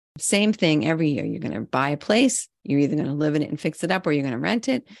Same thing every year. You're going to buy a place, you're either going to live in it and fix it up, or you're going to rent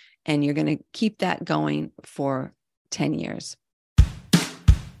it, and you're going to keep that going for 10 years.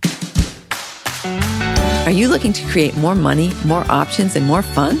 Are you looking to create more money, more options, and more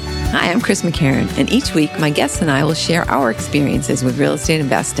fun? Hi, I'm Chris McCarran, and each week my guests and I will share our experiences with real estate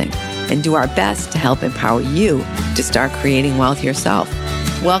investing and do our best to help empower you to start creating wealth yourself.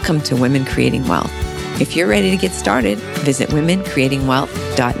 Welcome to Women Creating Wealth. If you're ready to get started, visit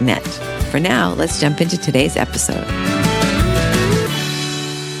womencreatingwealth.net. For now, let's jump into today's episode.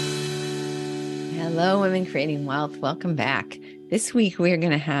 Hello, Women Creating Wealth. Welcome back. This week, we're going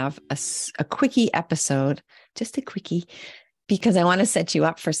to have a quickie episode, just a quickie, because I want to set you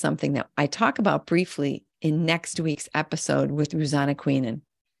up for something that I talk about briefly in next week's episode with Rosanna Queenan.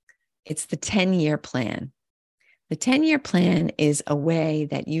 It's the 10-year plan. The 10-year plan is a way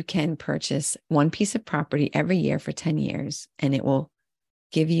that you can purchase one piece of property every year for 10 years, and it will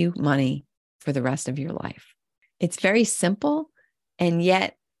give you money for the rest of your life. It's very simple, and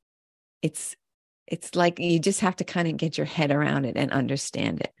yet it's like you just have to kind of get your head around it and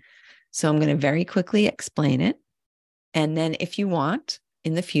understand it. So I'm going to very quickly explain it. And then if you want,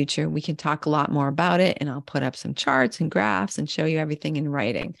 in the future, we can talk a lot more about it, and I'll put up some charts and graphs and show you everything in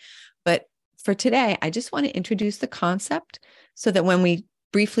writing. But for today, I just want to introduce the concept so that when we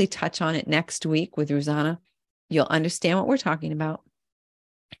briefly touch on it next week with Rosanna, you'll understand what we're talking about.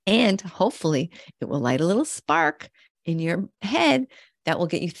 And hopefully it will light a little spark in your head that will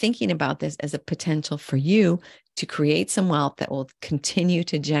get you thinking about this as a potential for you to create some wealth that will continue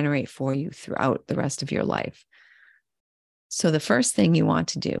to generate for you throughout the rest of your life. So the first thing you want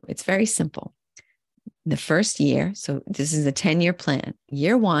to do, it's very simple. The first year, so this is a 10-year plan.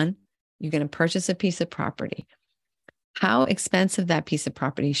 Year one, you're going to purchase a piece of property. How expensive that piece of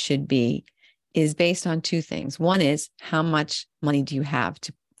property should be is based on two things. One is how much money do you have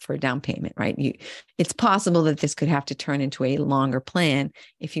for a down payment, right? It's possible that this could have to turn into a longer plan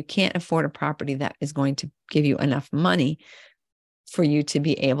if you can't afford a property that is going to give you enough money for you to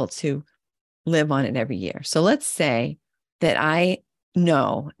be able to live on it every year. So let's say that I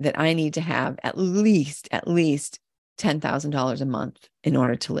know that I need to have at least $10,000 a month in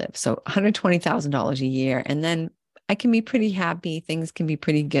order to live. So $120,000 a year. And then I can be pretty happy. Things can be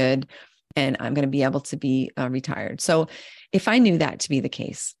pretty good. And I'm going to be able to be retired. So if I knew that to be the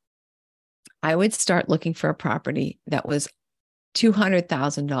case, I would start looking for a property that was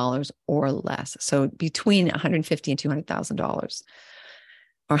 $200,000 or less. So between $150,000 and $200,000,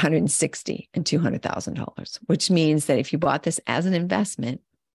 or $160,000 and $200,000, which means that if you bought this as an investment,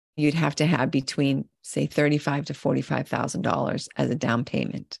 you'd have to have between, say, $35,000 to $45,000 as a down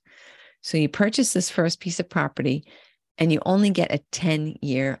payment. So you purchase this first piece of property and you only get a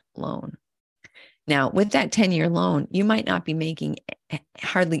 10-year loan. Now, with that 10-year loan, you might not be making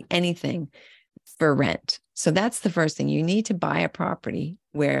hardly anything for rent. So that's the first thing. You need to buy a property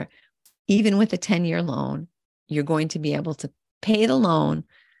where even with a 10-year loan, you're going to be able to pay the loan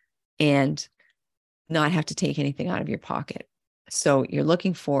and not have to take anything out of your pocket. So you're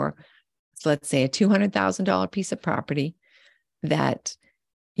looking for, let's say, a $200,000 piece of property that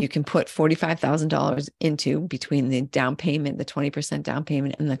you can put $45,000 into between the down payment, the 20% down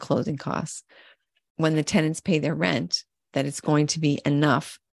payment, and the closing costs. When the tenants pay their rent, that it's going to be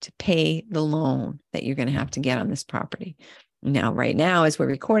enough to pay the loan that you're going to have to get on this property. Now, right now, as we're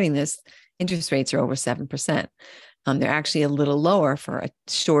recording this, interest rates are over 7%. They're actually a little lower for a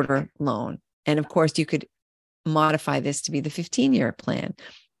shorter loan. And of course, you could modify this to be the 15-year plan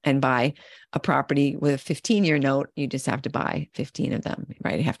and buy a property with a 15-year note. You just have to buy 15 of them,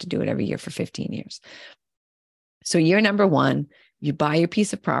 right? You have to do it every year for 15 years. So year number one, you buy your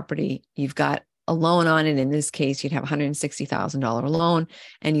piece of property. You've got a loan on it. In this case, you'd have a $160,000 loan,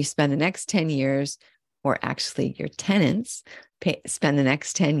 and you spend the next 10 years, or actually your tenants spend the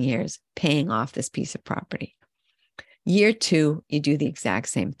next 10 years paying off this piece of property. Year two, you do the exact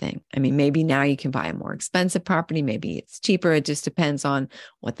same thing. I mean, maybe now you can buy a more expensive property. Maybe it's cheaper. It just depends on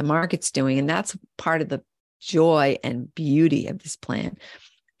what the market's doing. And that's part of the joy and beauty of this plan,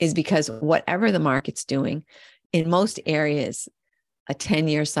 is because whatever the market's doing, in most areas, a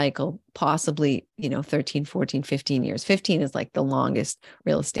 10-year cycle, possibly, 13, 14, 15 years. 15 is like the longest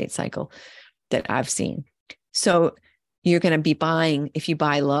real estate cycle that I've seen. So you're going to be buying, if you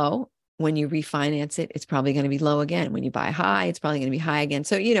buy low, when you refinance it, it's probably going to be low again. When you buy high, it's probably going to be high again.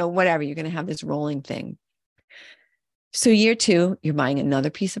 So, whatever, you're going to have this rolling thing. So year two, you're buying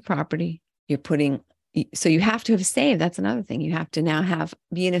another piece of property. So you have to have saved. That's another thing. You have to now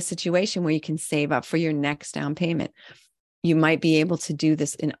be in a situation where you can save up for your next down payment. You might be able to do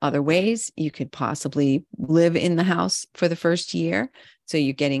this in other ways. You could possibly live in the house for the first year. So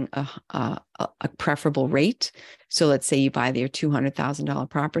you're getting a preferable rate. So let's say you buy your $200,000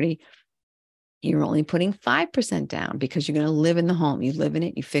 property. You're only putting 5% down because you're going to live in the home. You live in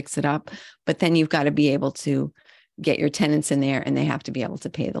it, you fix it up, but then you've got to be able to get your tenants in there and they have to be able to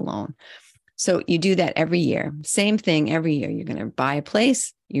pay the loan. So you do that every year. Same thing every year. You're going to buy a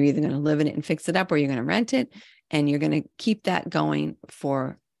place. You're either going to live in it and fix it up or you're going to rent it. And you're going to keep that going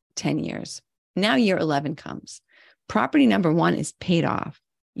for 10 years. Now year 11 comes. Property number 1 is paid off.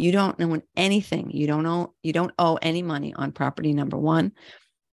 You don't own anything. You don't owe any money on property number 1.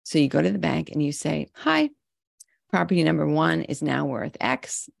 So you go to the bank and you say, hi, property number 1 is now worth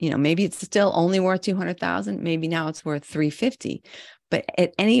X. Maybe it's still only worth 200,000. Maybe now it's worth 350. But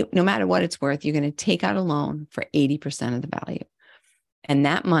no matter what it's worth, you're going to take out a loan for 80% of the value. And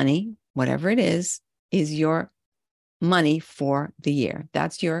that money, whatever it is your money for the year.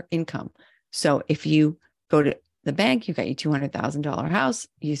 That's your income. So if you go to the bank, you've got your $200,000 house,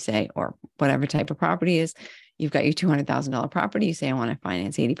 you say, or whatever type of property is, you've got your $200,000 property, you say, I want to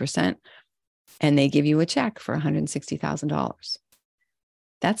finance 80%, and they give you a check for $160,000.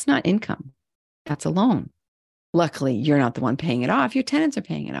 That's not income. That's a loan. Luckily, you're not the one paying it off. Your tenants are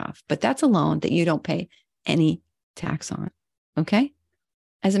paying it off, but that's a loan that you don't pay any tax on. Okay?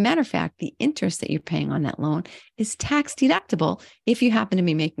 As a matter of fact, the interest that you're paying on that loan is tax deductible if you happen to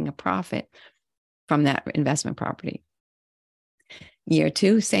be making a profit from that investment property. Year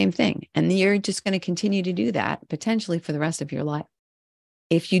 2, same thing. And you're just going to continue to do that potentially for the rest of your life.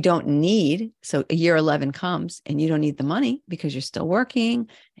 If you don't need, so year 11 comes and you don't need the money because you're still working,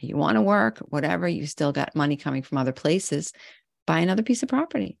 and you want to work, whatever, you still got money coming from other places, buy another piece of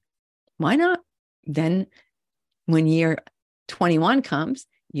property. Why not? Then when year 21 comes,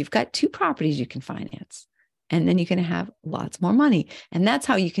 you've got 2 properties you can finance, and then you're going to have lots more money. And that's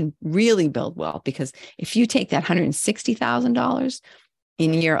how you can really build wealth. Because if you take that $160,000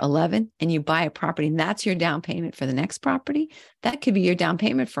 in year 11 and you buy a property and that's your down payment for the next property, that could be your down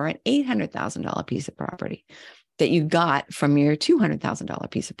payment for an $800,000 piece of property that you got from your $200,000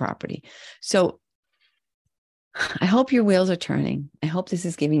 piece of property. So I hope your wheels are turning. I hope this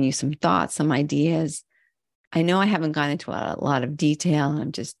is giving you some thoughts, some ideas. I know I haven't gone into a lot of detail.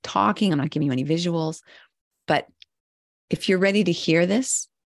 I'm just talking. I'm not giving you any visuals. But if you're ready to hear this,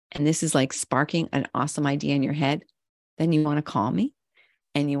 and this is like sparking an awesome idea in your head, then you want to call me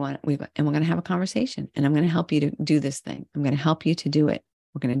and we're going to have a conversation, and I'm going to help you to do this thing. I'm going to help you to do it.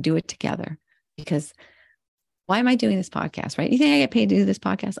 We're going to do it together, because why am I doing this podcast, right? You think I get paid to do this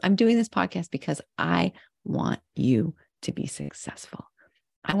podcast? I'm doing this podcast because I want you to be successful.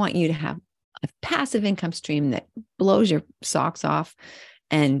 I want you to have a passive income stream that blows your socks off.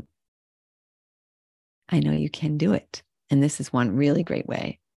 And I know you can do it. And this is one really great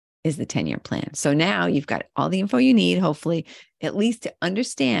way, is the 10-year plan. So now you've got all the info you need, hopefully, at least to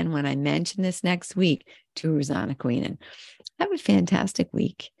understand when I mention this next week to Rosanna Queenan. Have a fantastic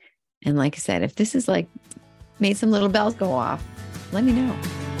week. And like I said, if this is like made some little bells go off, let me know.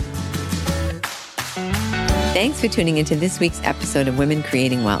 Thanks for tuning into this week's episode of Women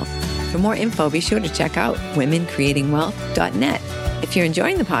Creating Wealth. For more info, be sure to check out womencreatingwealth.net. If you're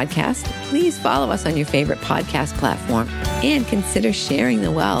enjoying the podcast, please follow us on your favorite podcast platform and consider sharing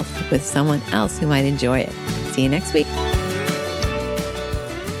the wealth with someone else who might enjoy it. See you next week.